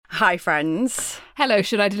Hi, friends. Hello,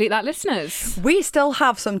 should I delete that, listeners? We still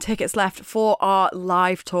have some tickets left for our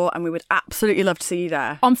live tour and we would absolutely love to see you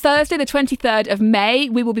there. On Thursday, the 23rd of May,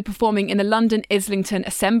 we will be performing in the London Islington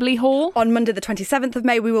Assembly Hall. On Monday, the 27th of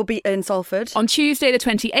May, we will be in Salford. On Tuesday, the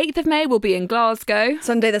 28th of May, we'll be in Glasgow.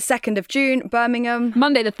 Sunday, the 2nd of June, Birmingham.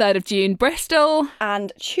 Monday, the 3rd of June, Bristol.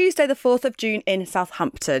 And Tuesday, the 4th of June in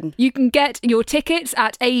Southampton. You can get your tickets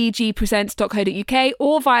at aegpresents.co.uk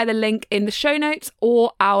or via the link in the show notes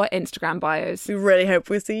or our Instagram bios. We really hope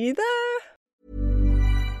we'll see you there.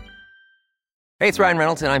 Hey, it's Ryan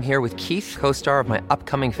Reynolds, and I'm here with Keith, co-star of my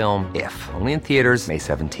upcoming film, If, only in theaters May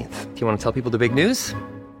 17th. Do you want to tell people the big news?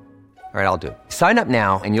 All right, I'll do it. Sign up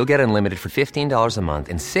now and you'll get unlimited for $15 a month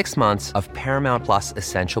and 6 months of Paramount Plus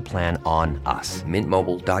Essential Plan on us.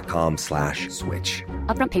 MintMobile.com/switch.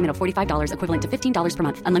 Upfront payment of $45 equivalent to $15 per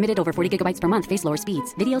month. Unlimited over 40 gigabytes per month. Face lower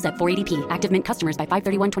speeds. Videos at 480p. Active Mint customers by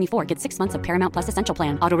 531.24 get 6 months of Paramount Plus Essential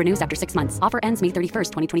Plan. Auto renews after 6 months. Offer ends May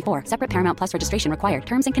 31st, 2024. Separate Paramount Plus registration required.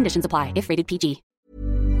 Terms and conditions apply if rated PG.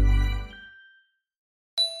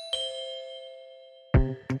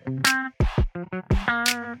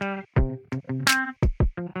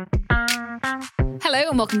 Hello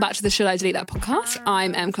and welcome back to the Should I Delete That podcast.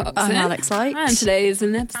 I'm Em Clarkson. I'm Alex Light. And today is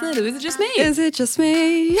an episode of Is It Just Me? Is it just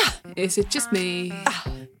me? Is It Just Me?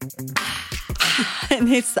 And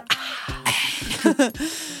it's...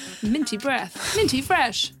 Minty breath. Minty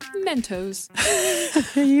fresh. Mentos.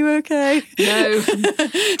 Are you okay? No.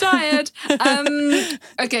 Tired.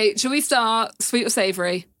 Okay, shall we start sweet or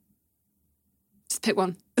savoury? Just pick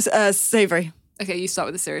one. Savoury. Okay, you start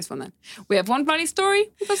with a serious one then. We have one funny story.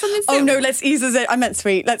 We've got something serious. Oh no, let's ease us in. I meant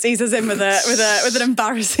sweet. Let's ease us in with an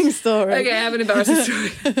embarrassing story. Okay, I have an embarrassing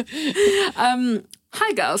story.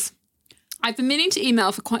 Hi girls. I've been meaning to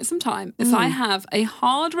email for quite some time as I have a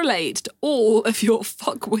hard relate to all of your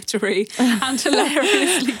fuckwittery and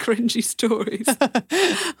hilariously cringy stories.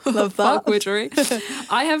 Love that. Fuckwittery.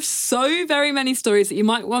 I have so very many stories that you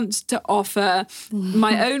might want to offer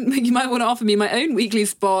my own. You might want to offer me my own weekly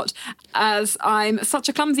spot, as I'm such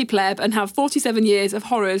a clumsy pleb and have 47 years of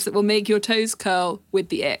horrors that will make your toes curl with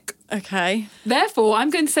the ick. Okay. Therefore, I'm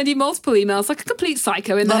going to send you multiple emails like a complete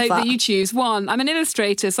psycho in the hope that you choose one. I'm an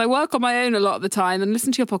illustrator, so I work on my own a lot of the time and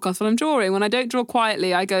listen to your podcast while I'm drawing. When I don't draw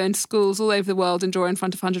quietly, I go into schools all over the world and draw in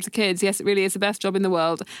front of hundreds of kids. Yes, it really is the best job in the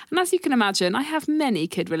world. And as you can imagine, I have many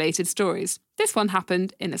kid-related stories. This one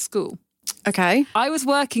happened in a school. Okay. I was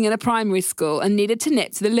working in a primary school and needed to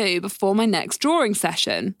nip to the loo before my next drawing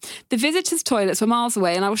session. The visitors' toilets were miles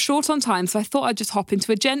away and I was short on time, so I thought I'd just hop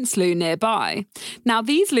into a gents' loo nearby. Now,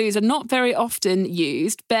 these loos are not very often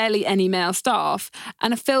used, barely any male staff,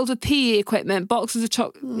 and are filled with PE equipment, boxes of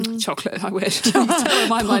chocolate, I wish.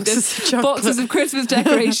 My mind is. Boxes of Christmas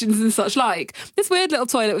decorations and such like. This weird little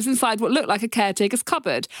toilet was inside what looked like a caretaker's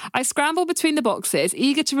cupboard. I scrambled between the boxes,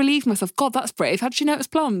 eager to relieve myself. God, that's brave. How did she know it was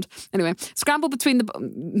plumbed? Anyway, scrambled between the...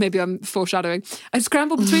 Maybe I'm foreshadowing. I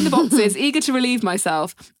scrambled between the boxes, eager to relieve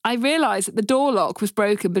myself. I realised that the door lock was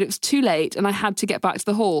broken, but it was too late and I had to get back to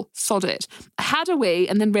the hall. Sod it. I had a wee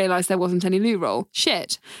and then realised there wasn't any loo roll.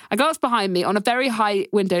 Shit. I glanced behind me on a very high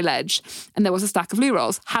window ledge and there was a stack of loo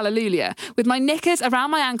rolls. Hallelujah. With my knickers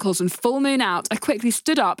around my ankles and full moon out, I quickly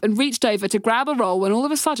stood up and reached over to grab a roll when all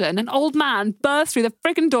of a sudden an old man burst through the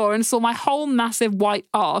friggin' door and saw my whole massive white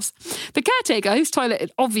arse. The caretaker, whose toilet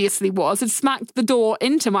it obviously was, had smacked the door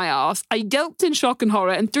into my arse. I yelped in shock and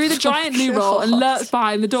horror and threw the giant loo roll and lurched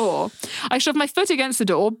behind the door. I shoved my foot against the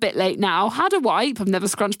door, bit late now, had a wipe, I've never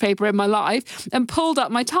scrunched paper in my life, and pulled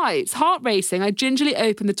up my tights. Heart racing, I gingerly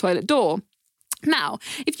opened the toilet door. Now,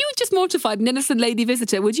 if you had just mortified an innocent lady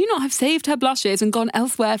visitor, would you not have saved her blushes and gone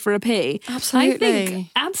elsewhere for a pee? Absolutely.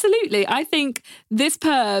 I think this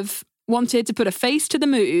perv wanted to put a face to the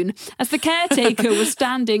moon as the caretaker was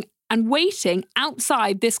standing and waiting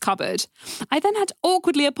outside this cupboard. I then had to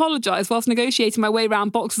awkwardly apologise whilst negotiating my way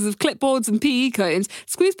around boxes of clipboards and PE cones,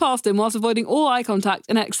 squeezed past him whilst avoiding all eye contact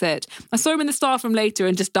and exit. I saw him in the staff room later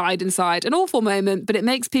and just died inside. An awful moment, but it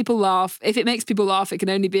makes people laugh. If it makes people laugh, it can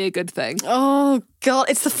only be a good thing. Oh, God.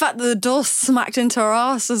 It's the fact that the door smacked into her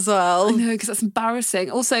arse as well. I know, because that's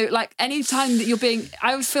embarrassing. Also, like, any time that you're being...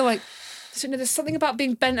 I always feel like... So, you know, there's something about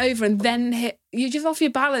being bent over and then hit. You're just off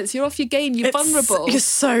your balance. You're off your game. You're vulnerable. You're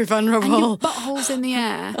so vulnerable. And your butthole's in the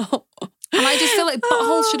air. And I just feel like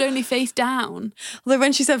buttholes should only face down. Although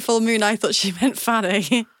when she said full moon, I thought she meant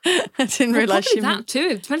fanny. I didn't realise she meant... that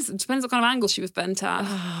too. It depends what kind of angle she was bent at.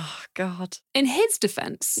 Oh, God. In his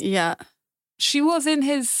defence, yeah, she was in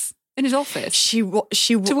his office. She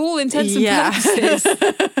to all intents and purposes,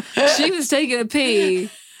 she was taking a pee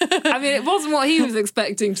I mean, it wasn't what he was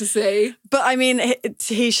expecting to see. But I mean,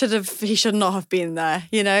 he should not have been there.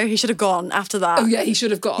 You know, he should have gone after that. Oh yeah, he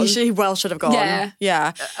should have gone. He well should have gone.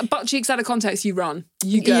 Yeah. Butt cheeks out of context, you run.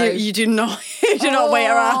 You go. You do not. You do not wait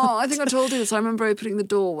around. I think I told you this. I remember opening the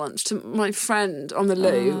door once to my friend on the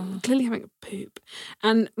loo, clearly having a poop,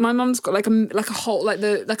 and my mum's got like a hole, like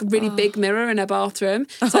a really big mirror in her bathroom.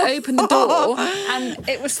 So I opened the door, and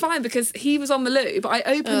it was fine because he was on the loo, but I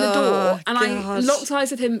opened the door and I locked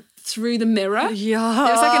eyes with him through the mirror. Yeah.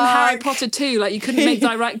 It was like in Harry Potter 2, like you couldn't make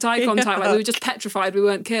direct eye contact, like we were just petrified we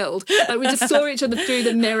weren't killed. Like we just saw each other through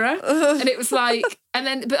the mirror, and it was like,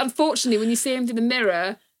 but unfortunately when you see him through the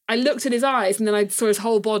mirror, I looked at his eyes and then I saw his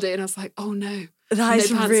whole body and I was like, oh no. That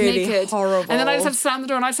is really naked. horrible. And then I just had to slam the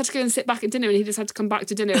door and I just had to go and sit back at dinner and he just had to come back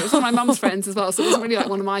to dinner. It was one of my mum's friends as well, so it wasn't really like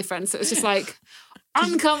one of my friends. So it was just like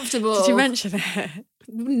uncomfortable. Did you mention it?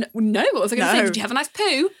 No, what was I going to say? Did you have a nice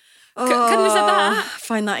poo? Couldn't have said that. I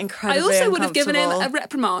find that incredibly I also would have given him a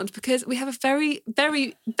reprimand because we have a very,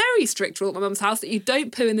 very, very strict rule at my mum's house that you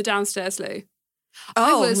don't poo in the downstairs loo.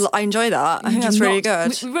 I enjoy that. I think that's really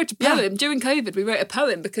good. We wrote a poem during COVID. We wrote a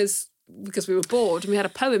poem because we were bored, and we had a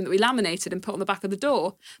poem that we laminated and put on the back of the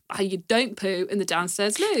door. How you don't poo in the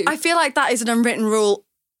downstairs loo. I feel like that is an unwritten rule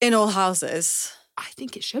in all houses. I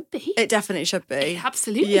think it should be. It definitely should be. It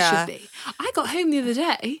absolutely should be. I got home the other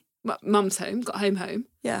day. Mum's home. Got home.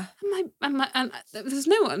 Yeah. And there's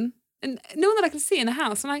no one. And no one that I could see in the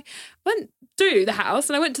house. And I went through the house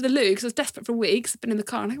and I went to the loo because I was desperate for a wee because I'd been in the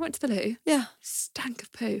car, and I went to the loo. Yeah. Stank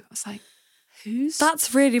of poo. I was like,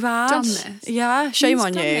 That's really bad. Done this? Yeah, shame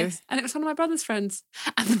on you. This? And it was one of my brother's friends.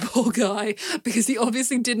 And the poor guy, because he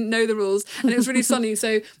obviously didn't know the rules. And it was really sunny. So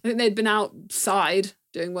I think they'd been outside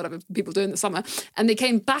doing whatever people do in the summer. And they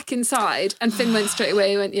came back inside and Finn went straight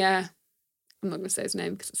away. He went, yeah. I'm not going to say his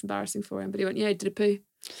name because it's embarrassing for him. But he went, yeah, he did a poo.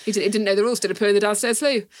 He didn't know the rules, did a poo in the downstairs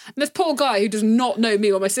loo. And this poor guy who does not know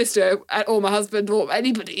me or my sister or my husband or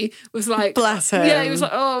anybody was like... Bless him. Yeah, he was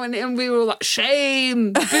like, oh, and we were all like,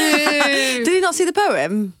 shame, boo. Did he not see the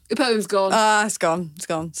poem? The poem's gone. It's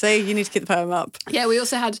gone. See, you need to keep the poem up. Yeah, we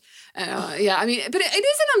also had... but it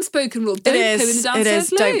is an unspoken rule. Don't poo in the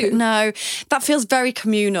downstairs loo. No, that feels very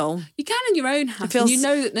communal. You can in your own house. And you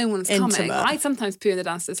know that no one's coming. I sometimes poo in the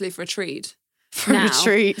downstairs loo for a treat. For a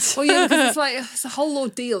treat. Well, yeah, because it's a whole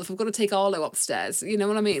ordeal if I've got to take Arlo upstairs. You know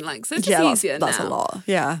what I mean? Like, so it's just easier that's now. A lot.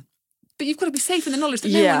 Yeah. But you've got to be safe in the knowledge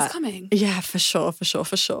that no one's coming. Yeah, for sure. Also,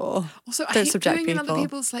 I hate pooing in other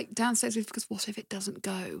people's downstairs because what if it doesn't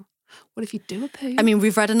go? What if you do a poo? I mean,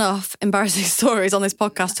 we've read enough embarrassing stories on this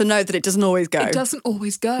podcast to know that it doesn't always go. It doesn't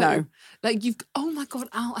always go. No. Oh my God,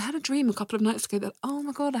 Al, I had a dream a couple of nights ago that, oh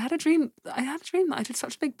my God, I had a dream that I did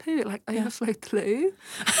such a big poo, it overflowed the loo.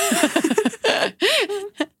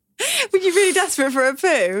 Were you really desperate for a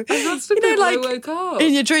poo? I woke up.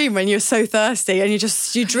 In your dream when you're so thirsty and you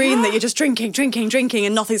dream that you're just drinking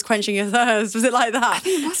and nothing's quenching your thirst. Was it like that? I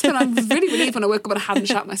think it must have been. I was really relieved when I woke up and I hadn't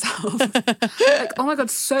shat myself. Oh my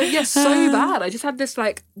God, so bad. I just had this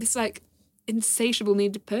insatiable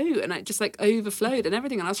need to poo and it just overflowed and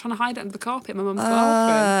everything, and I was trying to hide it under the carpet in my mum's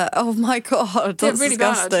bathroom. Oh my God, that's really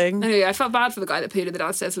disgusting. Bad. Anyway, I felt bad for the guy that pooed in the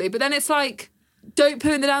downstairs loo, but then it's like, don't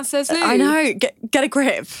poo in the downstairs loo. I know. Get a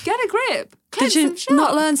grip. Get a grip. Did you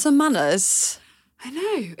not learn some manners? I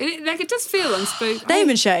know. It does feel unspoken. Name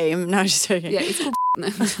and shame. No, I'm just joking. Yeah, it's called no.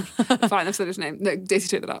 Fine, I've said his name. No, Daisy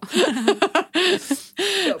took that out.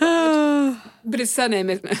 But his surname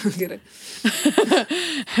is... No, I'm kidding.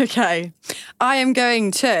 Okay. I am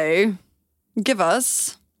going to give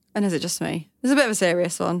us... And is it just me? It's a bit of a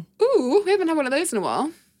serious one. Ooh, we haven't had one of those in a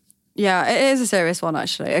while. Yeah, it is a serious one,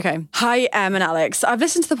 actually. Okay. Hi, Em and Alex. I've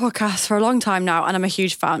listened to the podcast for a long time now, and I'm a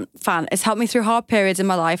huge fan. It's helped me through hard periods in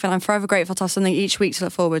my life, and I'm forever grateful to have something each week to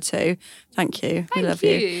look forward to. Thank you. We love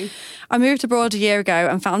you. I moved abroad a year ago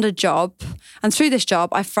and found a job. And through this job,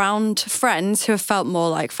 I found friends who have felt more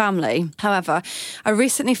like family. However, I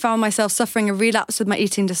recently found myself suffering a relapse with my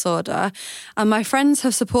eating disorder. And my friends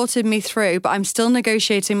have supported me through, but I'm still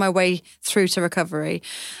negotiating my way through to recovery.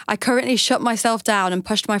 I currently shut myself down and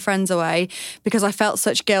pushed my friends away because I felt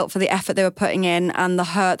such guilt for the effort they were putting in and the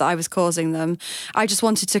hurt that I was causing them. I just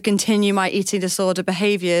wanted to continue my eating disorder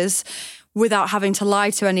behaviours without having to lie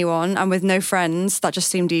to anyone and with no friends. That just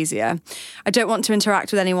seemed easier. I don't want to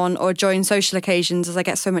interact with anyone or join social occasions as I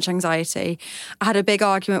get so much anxiety. I had a big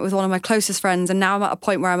argument with one of my closest friends and now I'm at a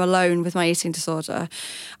point where I'm alone with my eating disorder.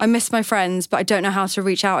 I miss my friends, but I don't know how to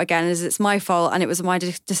reach out again as it's my fault and it was my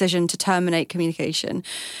decision to terminate communication.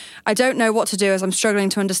 I don't know what to do as I'm struggling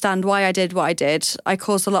to understand why I did what I did. I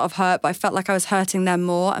caused a lot of hurt, but I felt like I was hurting them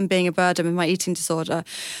more and being a burden with my eating disorder.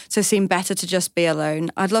 So it seemed better to just be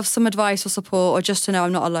alone. I'd love some advice or support or just to know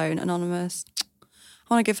I'm not alone. Anonymous.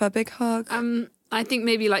 I want to give her a big hug. I think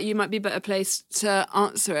maybe like you might be a better place to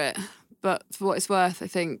answer it, but for what it's worth, I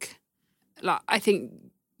think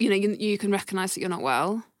you can recognise that you're not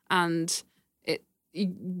well and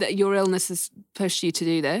that your illness has pushed you to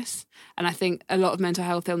do this. And I think a lot of mental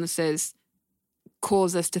health illnesses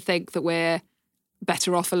cause us to think that we're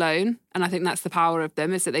better off alone. And I think that's the power of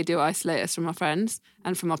them, is that they do isolate us from our friends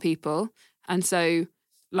and from our people. And so,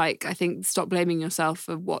 like, I think stop blaming yourself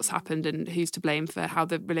for what's happened and who's to blame for how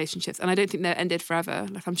the relationships. And I don't think they're ended forever.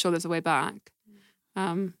 Like, I'm sure there's a way back.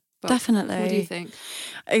 But Definitely. What do you think?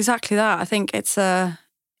 Exactly that. I think it's a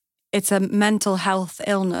mental health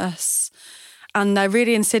illness. And they're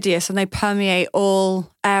really insidious and they permeate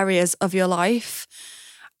all areas of your life.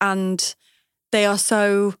 And they are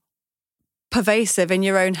so pervasive in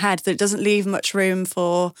your own head that it doesn't leave much room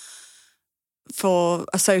for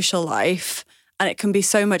a social life. And it can be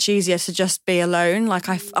so much easier to just be alone. Like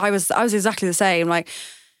I was exactly the same. Like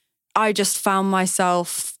I just found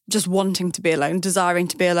myself just wanting to be alone, desiring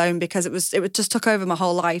to be alone, because it just took over my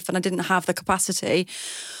whole life and I didn't have the capacity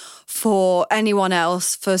for anyone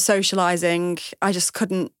else, for socializing. I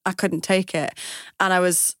couldn't take it.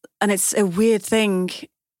 And it's a weird thing,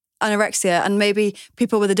 anorexia, and maybe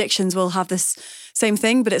people with addictions will have this same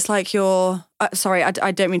thing, but it's like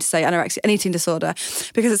I don't mean to say anorexia, an eating disorder,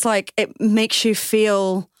 because it's like it makes you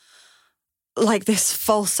feel like this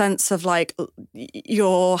false sense of like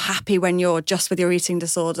you're happy when you're just with your eating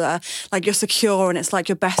disorder, like you're secure and it's like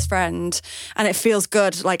your best friend and it feels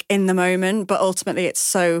good like in the moment, but ultimately it's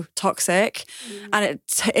so toxic. And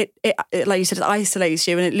it like you said, it isolates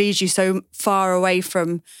you and it leaves you so far away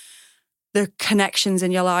from the connections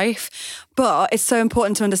in your life. But it's so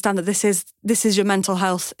important to understand that this is your mental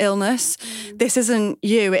health illness. This isn't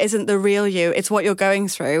you. It isn't the real you. It's what you're going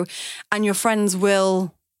through, and your friends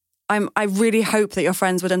will. I really hope that your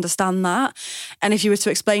friends would understand that. And if you were to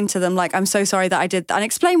explain to them, like, I'm so sorry that I did that, and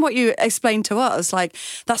explain what you explained to us, like,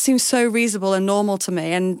 that seems so reasonable and normal to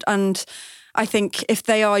me. And I think if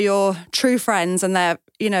they are your true friends and they're,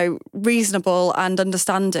 reasonable and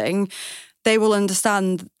understanding, they will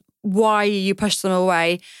understand why you pushed them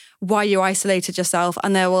away, why you isolated yourself,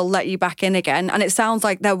 and they will let you back in again. And it sounds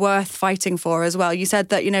like they're worth fighting for as well. You said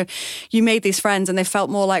that, you made these friends and they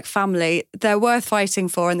felt more like family. They're worth fighting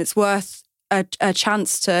for, and it's worth a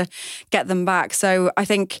chance to get them back. So I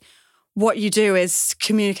think what you do is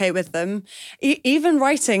communicate with them. Even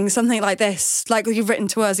writing something like this, like you've written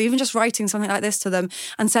to us, even just writing something like this to them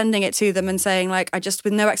and sending it to them and saying, like,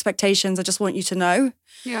 with no expectations, I just want you to know.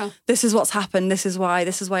 Yeah. This is what's happened. This is why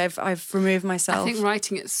I've removed myself. I think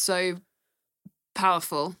writing it's so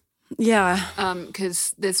powerful. Yeah.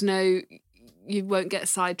 Because you won't get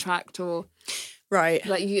sidetracked or right.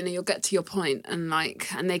 Like, you'll get to your point and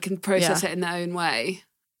they can process it in their own way.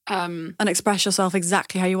 And express yourself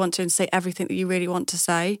exactly how you want to and say everything that you really want to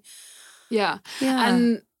say. Yeah.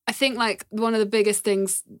 And I think like one of the biggest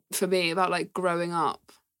things for me about like growing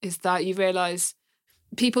up is that you realise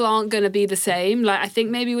people aren't going to be the same. Like, I think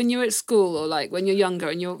maybe when you're at school or like when you're younger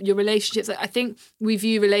and your relationships, like, I think we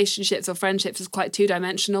view relationships or friendships as quite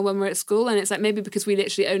two-dimensional when we're at school. And it's like maybe because we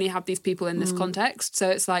literally only have these people in this context. So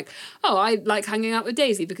it's like, oh, I like hanging out with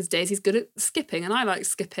Daisy because Daisy's good at skipping and I like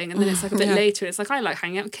skipping. And then it's like a bit later, it's like, I like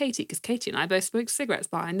hanging out with Katie because Katie and I both smoke cigarettes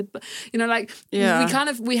behind the,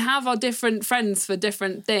 we have our different friends for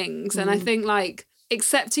different things. And I think like,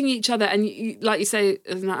 accepting each other, and you, like you say,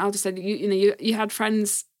 I'll just say, you had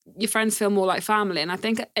friends, your friends feel more like family, and I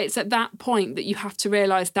think it's at that point that you have to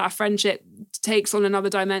realise that a friendship takes on another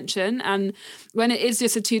dimension. And when it is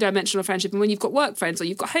just a two-dimensional friendship, and when you've got work friends or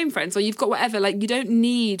you've got home friends or you've got whatever, like, you don't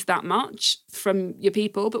need that much from your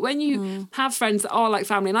people. But when you have friends that are like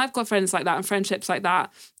family, and I've got friends like that and friendships like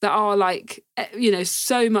that are like,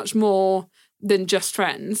 so much more than just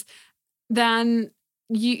friends, then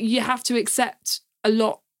you have to accept a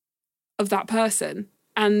lot of that person,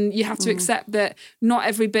 and you have to accept that not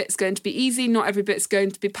every bit's going to be easy, not every bit's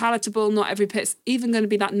going to be palatable, not every bit's even going to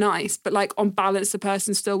be that nice, but like on balance the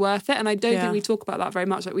person's still worth it. And I don't think we talk about that very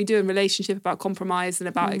much, like we do in relationship, about compromise and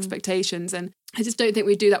about expectations, and I just don't think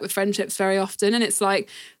we do that with friendships very often. And it's like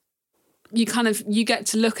you get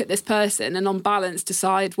to look at this person and on balance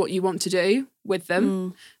decide what you want to do with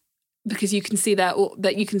them, because you can see their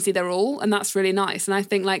all, and that's really nice. And I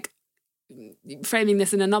think like framing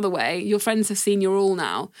this in another way, your friends have seen your all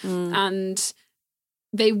now, and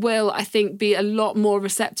they will, I think, be a lot more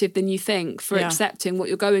receptive than you think for accepting what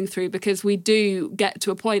you're going through, because we do get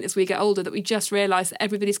to a point as we get older that we just realise that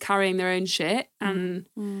everybody's carrying their own shit and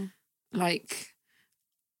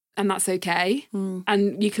and that's okay.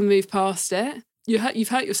 And you can move past it. You've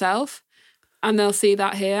hurt yourself, and they'll see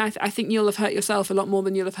that here. I think you'll have hurt yourself a lot more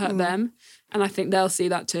than you'll have hurt them. And I think they'll see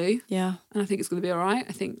that too. Yeah. And I think it's going to be all right.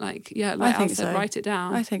 I think, like Al said, write it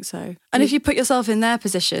down. I think so. And if you put yourself in their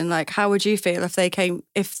position, like, how would you feel if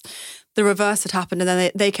the reverse had happened and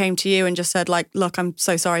then they came to you and just said, like, look, I'm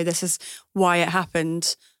so sorry, this is why it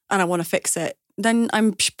happened and I want to fix it? Then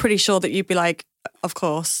I'm pretty sure that you'd be like, of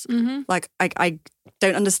course. Like, I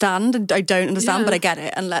don't understand, but I get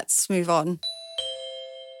it, and let's move on.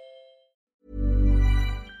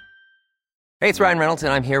 Hey, it's Ryan Reynolds,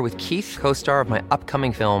 and I'm here with Keith, co-star of my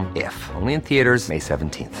upcoming film, If, only in theaters May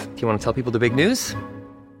 17th. Do you want to tell people the big news?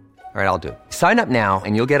 All right, I'll do it. Sign up now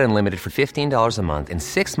and you'll get unlimited for $15 a month and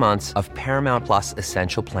 6 months of Paramount Plus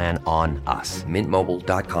Essential Plan on us.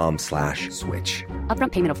 MintMobile.com/switch.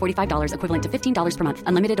 Upfront payment of $45 equivalent to $15 per month.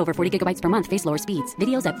 Unlimited over 40 gigabytes per month. Face lower speeds.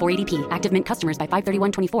 Videos at 480p. Active Mint customers by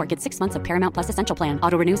 531.24 get 6 months of Paramount Plus Essential Plan.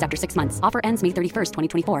 Auto renews after 6 months. Offer ends May 31st,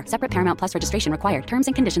 2024. Separate Paramount Plus registration required. Terms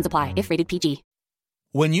and conditions apply if rated PG.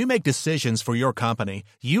 When you make decisions for your company,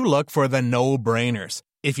 you look for the no-brainers.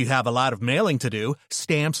 If you have a lot of mailing to do,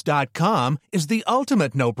 Stamps.com is the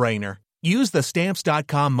ultimate no-brainer. Use the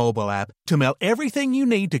Stamps.com mobile app to mail everything you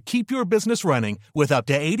need to keep your business running with up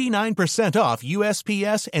to 89% off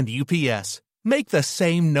USPS and UPS. Make the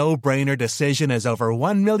same no-brainer decision as over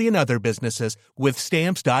 1 million other businesses with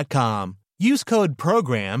Stamps.com. Use code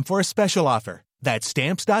PROGRAM for a special offer. That's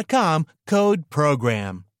Stamps.com, code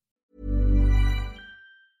PROGRAM.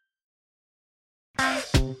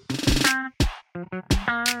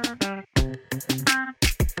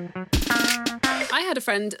 I had a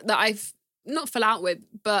friend that I've not fell out with,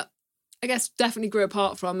 but I guess definitely grew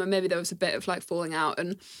apart from, and maybe there was a bit of like falling out.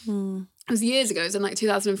 And it was years ago, it was in like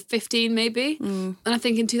 2015 maybe. And I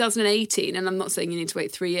think in 2018, and I'm not saying you need to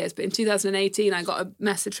wait 3 years, but in 2018 I got a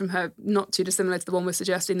message from her not too dissimilar to the one we're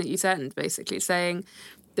suggesting that you send, basically saying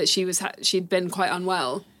that she'd been quite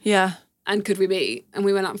unwell. Yeah. And could we meet? And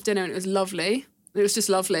we went out for dinner and it was lovely. It was just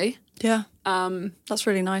lovely. Yeah. That's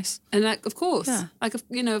really nice. And like, of course,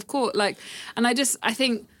 of course, like, and I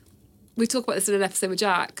think we talked about this in an episode with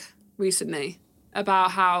Jack recently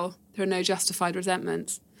about how there are no justified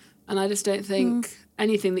resentments. And I just don't think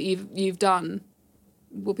anything that you've done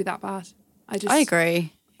will be that bad. I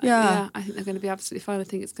agree. Yeah. I think they're going to be absolutely fine. I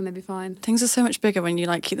think it's going to be fine. Things are so much bigger when you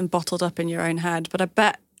like keep them bottled up in your own head.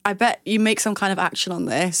 But I bet you make some kind of action on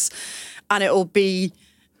this and it will be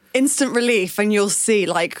instant relief, and you'll see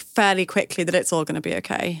like fairly quickly that it's all going to be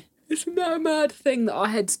okay. Isn't that a mad thing that our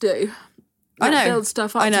heads do? I know. Build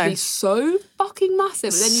stuff up to be so fucking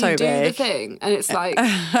massive, and then you do big. the thing, and it's like,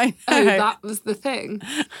 oh, that was the thing.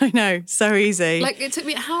 I know, so easy. Like it took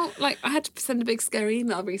me I had to send a big scary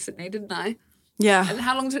email recently, didn't I? Yeah. And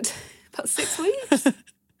how long did it take? About 6 weeks.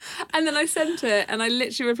 And then I sent it, and I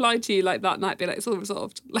literally replied to you like that night, be like, it's all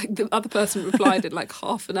resolved. Like the other person replied in like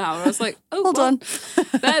half an hour. I was like, oh, well done.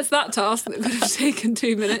 There's that task that could have taken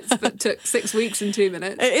 2 minutes, but took 6 weeks and 2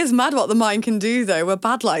 minutes. It is mad what the mind can do, though. We're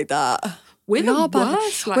bad like that. We're the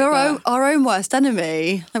worst like We're that. our own worst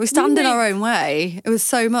enemy. Like we stand in our own way. It was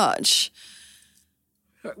so much.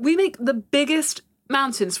 We make the biggest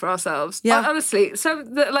mountains for ourselves. Yeah. Honestly, so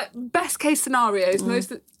the like best case scenarios,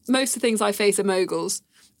 most of the things I face are moguls.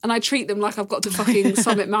 And I treat them like I've got to fucking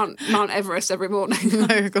summit Mount Everest every morning.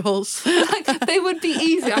 Moguls. Like they would be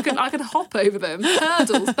easy. I could hop over them.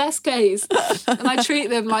 Hurdles, best case. And I treat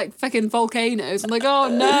them like fucking volcanoes. I'm like, oh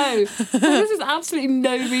no. There's just absolutely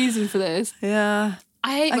no reason for this. Yeah.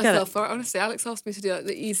 I hate myself for it, honestly. Alex asked me to do like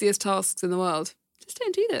the easiest tasks in the world. Just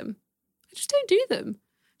don't do them. I just don't do them.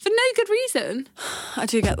 For no good reason. I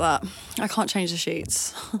do get that. I can't change the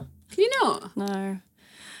sheets. Can you not? No.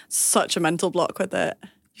 Such a mental block with it.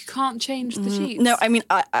 You can't change the sheets. No, I mean,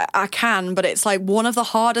 I can, but it's like one of the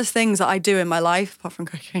hardest things that I do in my life, apart from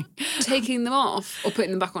cooking. Taking them off or putting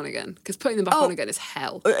them back on again? Because putting them back on again is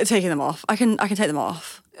hell. Taking them off. I can take them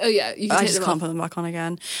off. Oh, yeah, you can I take just them can't off. put them back on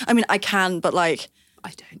again. I mean, I can, but like... I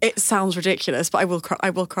don't. It sounds ridiculous, but I will cry.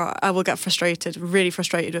 I will get frustrated, really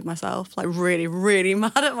frustrated with myself. Like really, really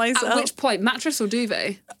mad at myself. At which point? Mattress or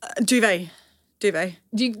duvet? Duvet.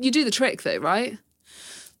 You do the trick though, right?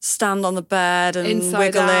 Stand on the bed and Inside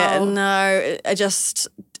wiggle out. it. And no,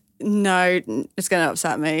 it's going to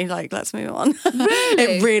upset me. Like, let's move on. Really?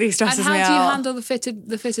 It really stresses me out. And how do you handle the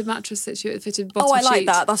fitted mattress situation, the fitted bottom sheet? I like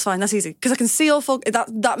that. That's fine. That's easy. Because I can see all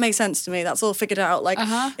that makes sense to me. That's all figured out. Like,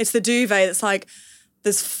 it's the duvet that's like,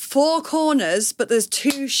 there's 4 corners, but there's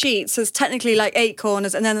 2 sheets. So it's technically like 8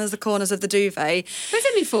 corners, and then there's the corners of the duvet. There's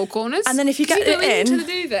only 4 corners. And then if you get go it into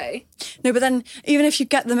the duvet. No, but then even if you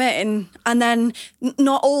get them in, and then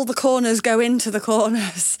not all the corners go into the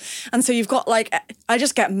corners. And so you've got like, I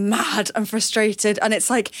just get mad and frustrated. And it's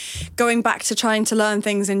like going back to trying to learn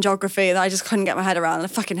things in geography that I just couldn't get my head around. And I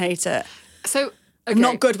fucking hate it. So, okay. I'm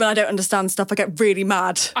not good when I don't understand stuff. I get really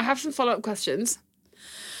mad. I have some follow-up questions.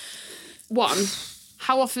 1,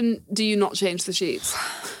 how often do you not change the sheets?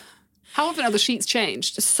 How often are the sheets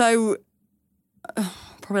changed? So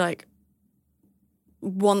probably like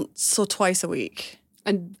once or twice a week.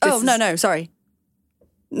 And no, sorry.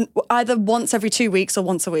 Either once every 2 weeks or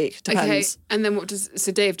once a week. Depends. Okay, and then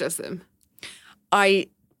so Dave does them? I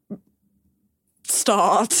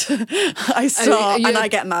start and I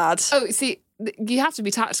get mad. Oh, see, you have to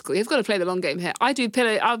be tactical. You've got to play the long game here. I do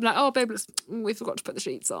pillow. I'm like, oh, babe, we forgot to put the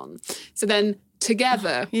sheets on. So then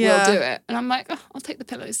together we'll do it. And I'm like, oh, I'll take the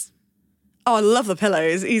pillows. Oh, I love the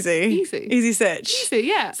pillows. Easy stitch. Easy,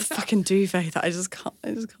 yeah. It's a fucking duvet that I just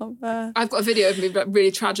can't bear. I've got a video of me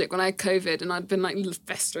really tragic when I had COVID and I'd been like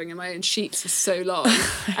festering in my own sheets for so long.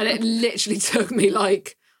 And it literally took me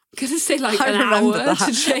like, I'm going to say like an hour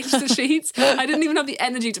to change the sheets. I didn't even have the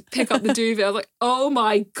energy to pick up the duvet. I was like, oh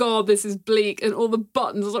my God, this is bleak. And all the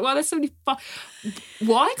buttons. I was like, wow, there's so many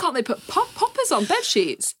why can't they put poppers on bed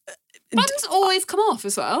sheets? Buttons always come off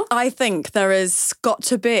as well. I think there has got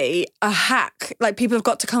to be a hack. Like people have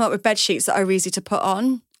got to come up with bed sheets that are easy to put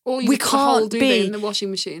on. Or you put the whole duvet in the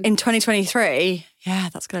washing machine. In 2023, yeah,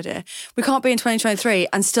 that's a good idea. We can't be in 2023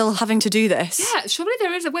 and still having to do this. Yeah, surely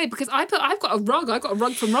there is a way because I've got a rug. I've got a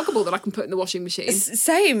rug from Ruggable that I can put in the washing machine.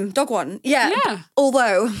 Same, dog one. Yeah.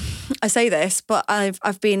 Although I say this, but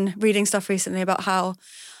I've been reading stuff recently about how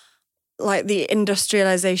like the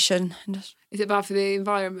industrialization. Is it bad for the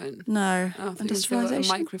environment? No. Oh,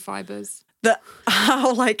 industrialization. Microfibers.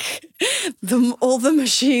 How like all the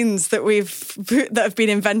machines that have been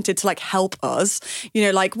invented to like help us, you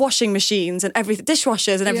know, like washing machines and everything,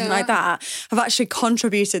 dishwashers and everything like that, have actually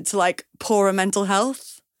contributed to like poorer mental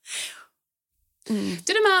health.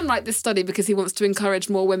 Did a man write this study because he wants to encourage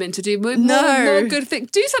more women to do more good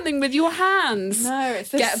things? Do something with your hands. No,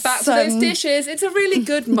 it's Get back to those dishes. It's a really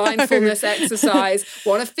good mindfulness exercise.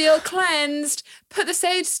 Want to feel cleansed? Put the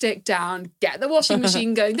sage stick down. Get the washing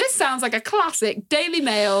machine going. This sounds like a classic Daily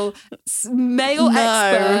Mail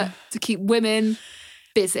expert to keep women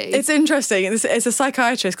busy. It's interesting. It's a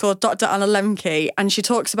psychiatrist called Dr. Anna Lemke, and she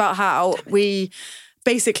talks about how we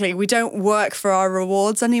don't work for our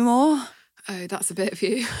rewards anymore. Oh, that's a bit of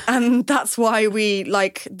you. And that's why we,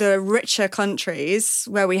 like the richer countries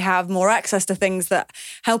where we have more access to things that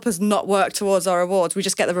help us not work towards our rewards, we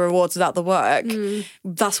just get the rewards without the work.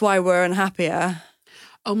 That's why we're unhappier.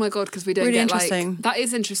 Oh my God, because we don't get like... That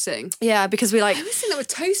is interesting. Yeah, because we like... I always think that with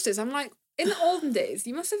toasters, I'm like, in the olden days,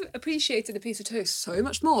 you must have appreciated a piece of toast so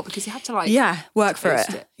much more because you had to like... Yeah, work for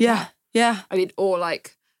it. Yeah. I mean, or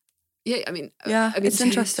like... Yeah, I mean, it's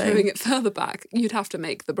interesting. Throwing it further back, you'd have to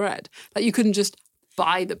make the bread. Like you couldn't just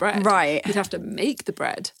buy the bread. Right. You'd have to make the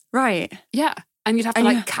bread. Right. Yeah. And you'd have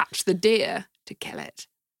to catch the deer to kill it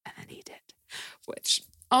and then eat it. Which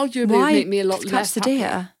arguably would make me a lot less happy.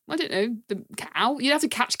 Deer? I don't know, the cow. You'd have to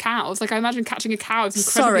catch cows. Like I imagine catching a cow is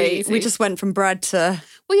incredibly easy. We just went from bread to...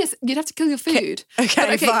 Well, yes, you'd have to kill your food.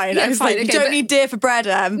 Okay, fine. Yeah, I was like, you don't need deer for bread,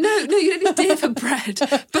 No, you don't need deer for bread.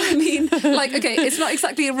 But I mean, like, okay, it's not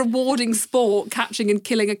exactly a rewarding sport catching and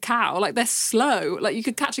killing a cow. Like, they're slow. Like, you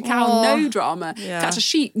could catch a cow, no drama. Yeah. Catch a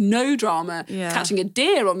sheep, no drama. Yeah. Catching a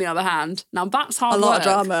deer, on the other hand, now that's hard work.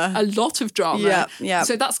 A lot of drama. Yeah.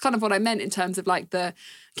 So that's kind of what I meant in terms of, like,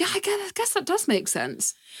 I guess that does make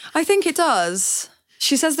sense. I think it does.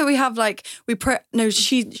 She says that we have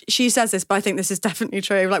she says this, but I think this is definitely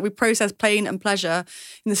true. Like we process pain and pleasure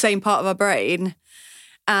in the same part of our brain.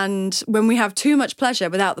 And when we have too much pleasure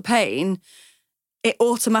without the pain, it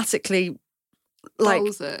automatically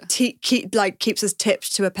keeps us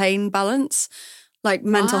tipped to a pain balance. Like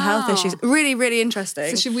mental health issues. Really, really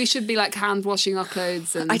interesting. So we should be like hand washing our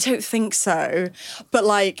clothes and... I don't think so. But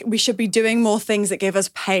like we should be doing more things that give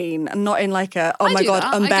us pain and not in like a, oh my God,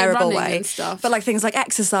 unbearable way. And stuff. But like things like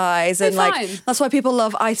exercise and like, that's why people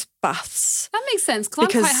love ice baths. That makes sense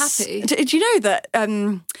because I'm quite happy. Did you know that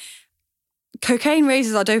cocaine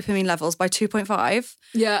raises our dopamine levels by 2.5?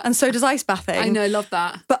 Yeah. And so does ice bathing. I know, love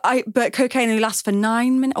that. But cocaine only lasts for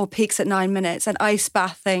 9 minutes or peaks at 9 minutes, and ice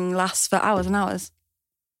bathing lasts for hours and hours.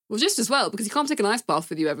 Well, just as well, because you can't take an ice bath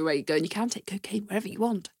with you everywhere you go, and you can take cocaine wherever you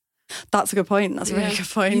want. That's a good point. That's a really good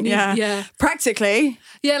point. Yeah. Practically,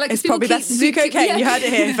 Yeah, like it's probably best to do cocaine. Yeah. You heard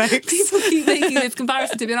it here, folks. People keep making this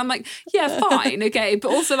comparison to me, and I'm like, yeah, fine, okay, but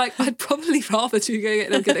also like I'd probably rather do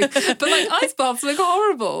cocaine. I'm kidding, but like ice baths look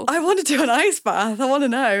horrible. I want to do an ice bath. I want to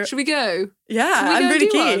know. Should we go? Yeah, Should we I'm go really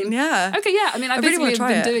do keen. one? Yeah. Okay, yeah. I mean, I really basically wanna have try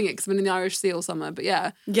been it. doing it because I'm in the Irish Sea all summer, but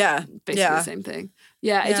yeah, Yeah. basically the same thing.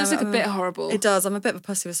 Yeah, it does look a bit horrible. It does. I'm a bit of a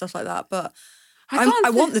pussy with stuff like that, but I I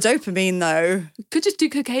want the dopamine though. Could just do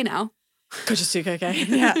cocaine now. Could just do cocaine.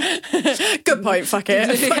 Yeah. Good point. Fuck it.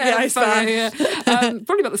 Fuck the ice bath. Yeah.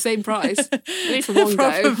 Probably about the same price. At least for one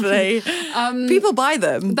go. Probably. People buy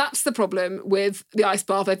them. That's the problem with the ice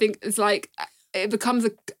bath. I think it's like it becomes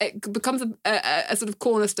a sort of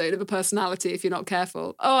cornerstone of a personality if you're not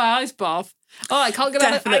careful. Oh, ice bath. Oh, I can't get out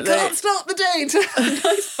of it. I Definitely. can't start the day to an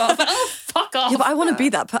ice bath. Oh, fuck off. Yeah, but I want to be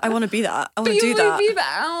that. I want to be that. I want But to you do that. won't be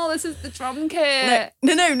that. Oh, this is the drum kit.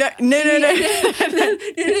 No.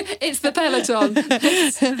 It's the Peloton.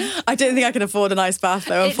 I don't think I can afford an ice bath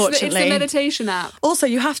though, unfortunately. It's the meditation app. Also,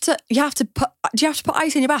 you have to put. Do you have to put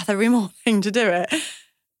ice in your bath every morning to do it?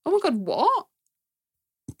 Oh my God, what?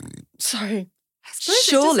 Sorry. I suppose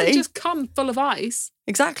Surely. it doesn't just come full of ice.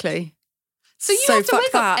 Exactly. So you So have to fuck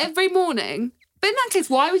wake up that. every morning. But in that case,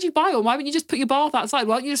 why would you buy one? Why wouldn't you just put your bath outside?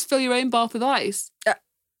 Why don't you just fill your own bath with ice?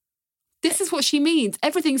 This is what she means.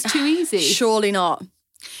 Everything's too easy. Surely not.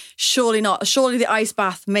 Surely not. Surely the ice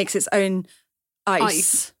bath makes its own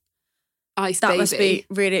ice. Ice, That baby. must be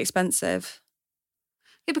really expensive.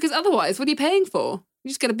 Yeah, because otherwise, what are you paying for? You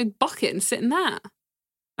just get a big bucket and sit in that.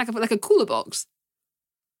 Like a cooler box.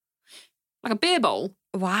 Like a beer bowl.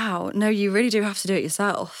 Wow. No, you really do have to do it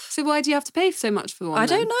yourself. So why do you have to pay so much for one? I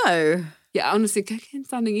then? don't know. Yeah, honestly, cooking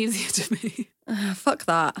sounding easier to me. Fuck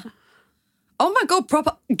that. Oh my God,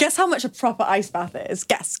 proper. Guess how much a proper ice bath is?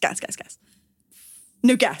 Guess.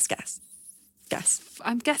 No, guess.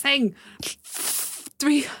 I'm guessing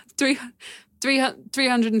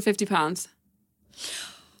 £350.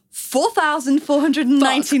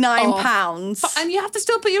 £4,499 And you have to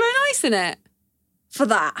still put your own ice in it. for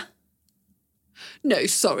that. No,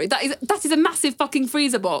 sorry, that is a massive fucking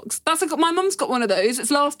freezer box. My mum's got one of those.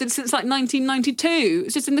 It's lasted since like 1992.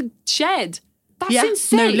 It's just in the shed. That's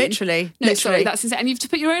insane. No, literally. No, sorry, that's insane. And you have to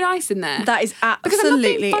put your own ice in there. That is Because I'm not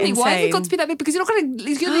being absolutely funny. insane. Why has it got to be that big? Because you're not going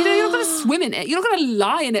to swim in it. You're not going to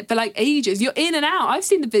lie in it for like ages. You're in and out. I've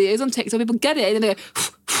seen the videos on TikTok. People get it and they go,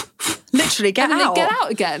 Literally, get and then out. they get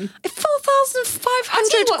out again. I tell you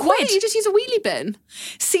 4,500 what, why quid. don't you just use a wheelie bin?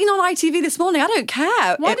 Seen on ITV this morning. I don't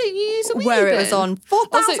care. Why don't you use a wheelie where bin? it was on?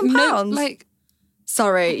 Also, £4,000. no, like,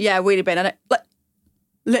 Sorry, yeah, wheelie bin. I don't,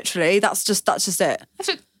 literally, that's just it.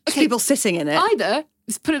 okay, People sitting in it. either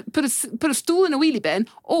put a stool in a wheelie bin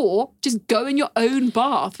or just go in your own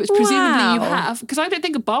bath, which presumably you Wow. have. Because I don't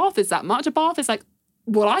think a bath is that much. A bath is like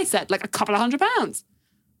what I said, like a couple of £100.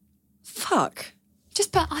 Fuck.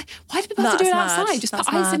 Just put why do people have to do it That's mad. outside? Just That's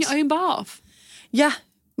put ice in mad. your own bath. Yeah.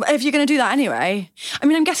 If you're going to do that anyway. I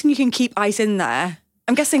mean, I'm guessing you can keep ice in there.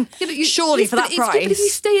 I'm guessing Yeah, but surely for that But if you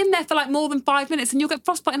price. stay in there for like more than 5 minutes, and you'll get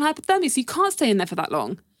frostbite and hypothermia, so you can't stay in there for that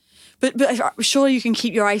long. But surely you can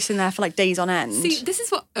keep your ice in there for like days on end. See, this is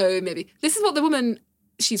what the woman,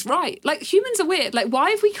 she's right. Like, humans are weird. Like, why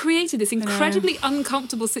have we created this incredibly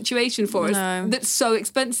uncomfortable situation for us that's so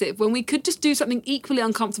expensive when we could just do something equally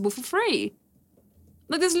uncomfortable for free?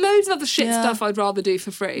 Like, there's loads of other shit Yeah. stuff I'd rather do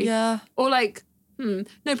for free. Yeah. Or like, no,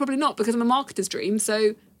 probably not, because I'm a marketer's dream,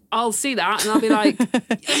 so I'll see that and I'll be like,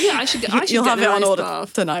 yeah, I should You'll get have an it on ice order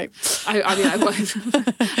bath. tonight. I mean, I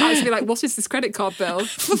won't. I should be like, what is this credit card bill?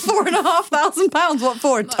 For £4,500, what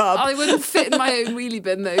for a tub? I wouldn't fit in my own wheelie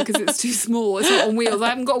bin though, because it's too small. It's not on wheels. I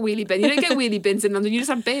haven't got a wheelie bin. You don't get wheelie bins in London. You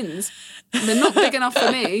just have bins. They're not big enough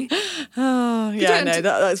for me. Oh, yeah, don't- no,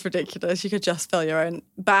 that's ridiculous. You could just fill your own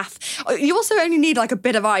bath. You also only need like a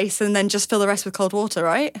bit of ice and then just fill the rest with cold water,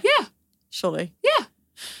 right? Yeah, Surely. yeah.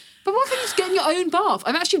 But why can't you just get in your own bath?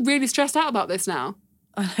 I'm actually really stressed out about this now.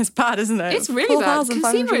 It's bad, isn't it? It's really bad.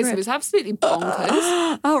 4,500 Consumerism quid. is absolutely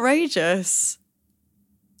bonkers. Outrageous.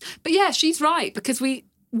 But yeah, she's right, because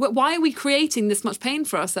why are we creating this much pain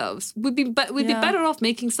for ourselves? We'd be better off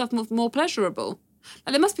making stuff more pleasurable.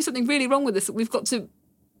 And there must be something really wrong with this.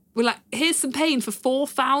 We're like, here's some pain for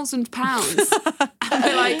 £4,000. And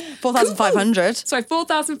we're like, 4,500. sorry,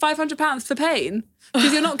 £4,500 for pain,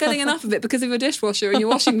 because you're not getting enough of it because of your dishwasher and your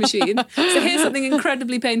washing machine. So here's something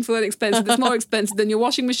incredibly painful and expensive that's more expensive than your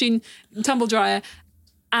washing machine, tumble dryer,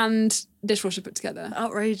 and dishwasher put together.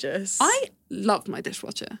 Outrageous. I love my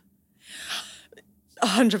dishwasher.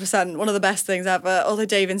 100%. One of the best things ever. Although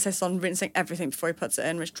Dave insists on rinsing everything before he puts it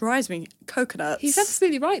in, which drives me coconuts. He's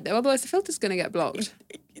absolutely right, though. Otherwise, the filter's going to get blocked.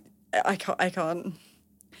 I can't.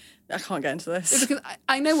 I can't get into this. Because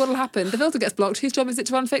I know what'll happen. The filter gets blocked. Whose job is it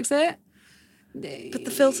to unfix it? But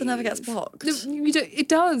the filter never gets blocked. You don't, it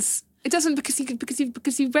does. It doesn't because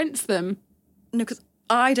he rents them. No, because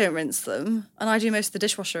I don't rinse them, and I do most of the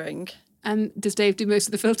dishwashing. And does Dave do most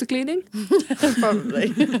of the filter cleaning? Probably.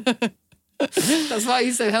 That's why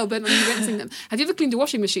he's so hell-bent on you rinsing them. Have you ever cleaned a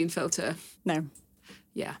washing machine filter? No.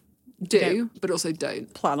 Yeah. Do, but also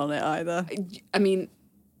don't. Plan on it either. I mean,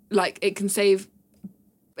 like, it can save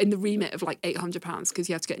in the remit of like £800 because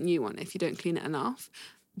you have to get a new one if you don't clean it enough.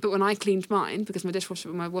 But when I cleaned mine, because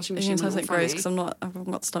my washing machine Sounds went like all gross funny. because I haven't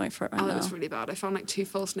got stomach for it right now. That was really bad. I found like 2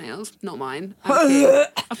 false nails. Not mine.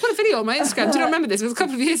 I've put a video on my Instagram. Do you not remember this? It was a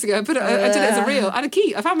couple of years ago. I did it as a reel. And a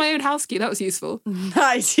key. I found my own house key. That was useful.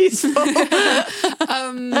 Nice, useful. But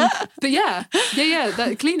yeah,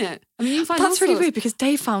 clean it. I mean, you can find That's all really sorts. weird because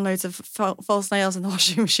Dave found loads of false nails in the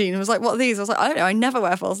washing machine and was like, what are these? I was like, I don't know, I never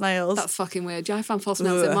wear false nails. That's fucking weird. Yeah, I found false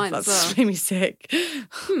nails in mine as well. That's made me sick.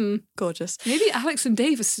 Gorgeous. Maybe Alex and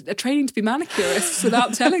Dave are training to be manicurists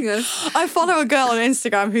without telling us. I follow a girl on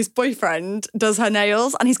Instagram whose boyfriend does her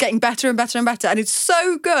nails and he's getting better and better and better and it's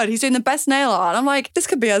so good. He's doing the best nail art. And I'm like, this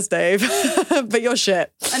could be us, Dave, but you're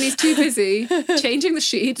shit. And he's too busy changing the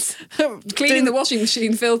sheets, cleaning the washing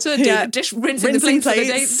machine filter, rinsing the plates for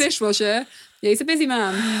the dishwasher. Yeah, he's a busy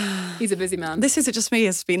man. He's a busy man. This Is It Just Me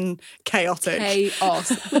has been chaotic.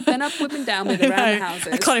 Chaos. Men up, women down, with around the houses.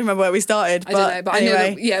 I can't even remember where we started. I don't know, but anyway.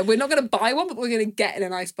 I know that, we're not going to buy one, but we're going to get in a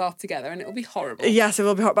nice bath together and it'll be horrible. Yes, it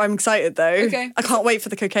will be hot, but I'm excited though. Okay. I can't wait for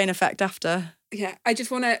the cocaine effect after. Yeah, I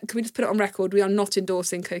just want to, can we just put it on record? We are not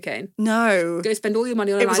endorsing cocaine. No. Go spend all your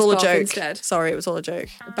money on a It nice was all a bath joke. instead. Sorry, it was all a joke.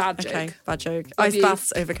 A bad joke. Okay, bad joke. Love Ice you.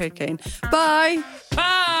 baths over cocaine. Bye.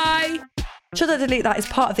 Bye! Should I Delete That is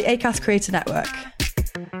part of the Acast Creator Network.